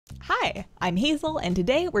Hi, I'm Hazel, and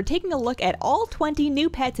today we're taking a look at all 20 new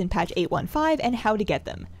pets in patch 8.15 and how to get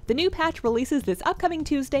them. The new patch releases this upcoming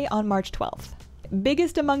Tuesday on March 12th.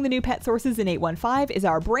 Biggest among the new pet sources in 8.15 is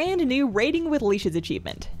our brand new Raiding with Leashes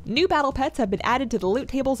achievement. New battle pets have been added to the loot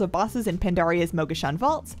tables of bosses in Pandaria's Mogu'shan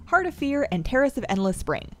Vaults, Heart of Fear, and Terrace of Endless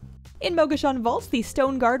Spring. In Mogu'shan Vaults, the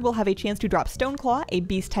Stone Guard will have a chance to drop Stoneclaw, a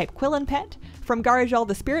beast-type Quillen pet. From Gara'jal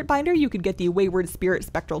the Spiritbinder, you could get the Wayward Spirit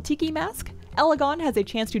Spectral Tiki Mask. Elegon has a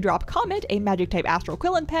chance to drop Comet, a magic-type Astral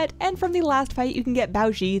Quillen pet, and from the last fight you can get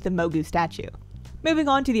Bao-XI, the Mogu statue. Moving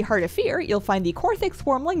on to the Heart of Fear, you'll find the Kor'thik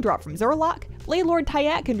Swarmling drop from Zar'lok, Bladelord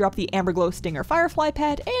Ta'yalk can drop the Amberglow Stinger Firefly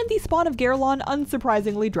pet, and the Spawn of Garalon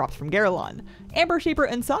unsurprisingly drops from Garalon. Amber Shaper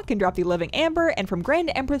Unsock can drop the Living Amber, and from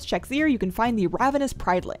Grand Empress Shek'zeer you can find the Ravenous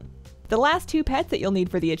Prideling. The last two pets that you'll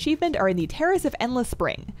need for the achievement are in the Terrace of Endless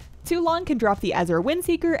Spring. Tsulong can drop the Azure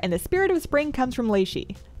Windseeker, and the Spirit of Spring comes from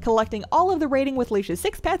Leashes. Collecting all of the Raiding with Leashes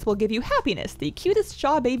VI pets will give you Happiness, the cutest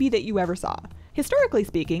Shaw baby that you ever saw. Historically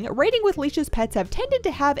speaking, Raiding with Leashes pets have tended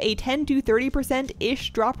to have a 10 to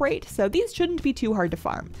 30%-ish drop rate, so these shouldn't be too hard to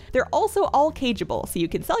farm. They're also all cageable, so you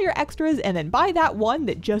can sell your extras and then buy that one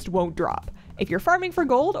that just won't drop. If you're farming for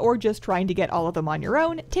gold or just trying to get all of them on your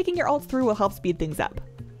own, taking your alts through will help speed things up.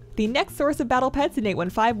 The next source of battle pets in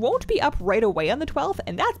 8.15 won't be up right away on the 12th,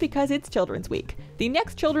 and that's because it's Children's Week. The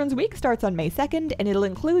next Children's Week starts on May 2nd, and it'll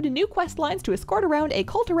include new quest lines to escort around a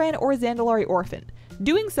Kul'Tiran or Zandalari orphan.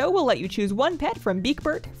 Doing so will let you choose one pet from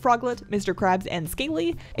Beakbert, Froglet, Mr. Krabs, and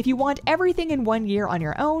Scaly. If you want everything in 1 year on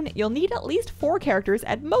your own, you'll need at least 4 characters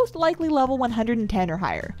at most likely level 110 or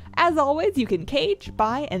higher. As always, you can cage,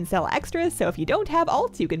 buy, and sell extras, so if you don't have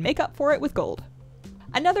alts, you can make up for it with gold.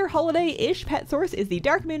 Another holiday-ish pet source is the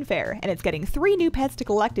Darkmoon Faire, and it's getting 3 new pets to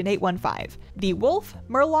collect in 8.15. The Wolf,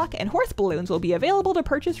 Murloc, and Horse Balloons will be available to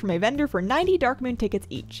purchase from a vendor for 90 Darkmoon tickets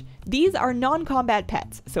each. These are non-combat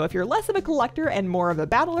pets, so if you're less of a collector and more of a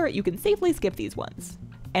battler, you can safely skip these ones.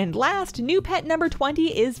 And last, new pet number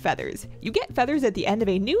 20 is Feathers. You get Feathers at the end of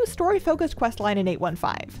a new story-focused questline in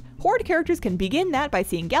 8.15. Horde characters can begin that by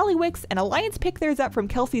seeing Gallywix, and Alliance pick theirs up from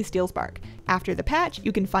Kelsey's Steelspark. After the patch,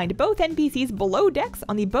 you can find both NPCs below decks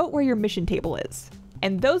on the boat where your mission table is.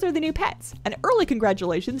 And those are the new pets. An early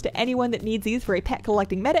congratulations to anyone that needs these for a pet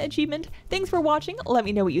collecting meta achievement. Thanks for watching, let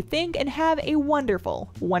me know what you think, and have a wonderful,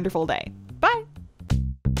 wonderful day. Bye!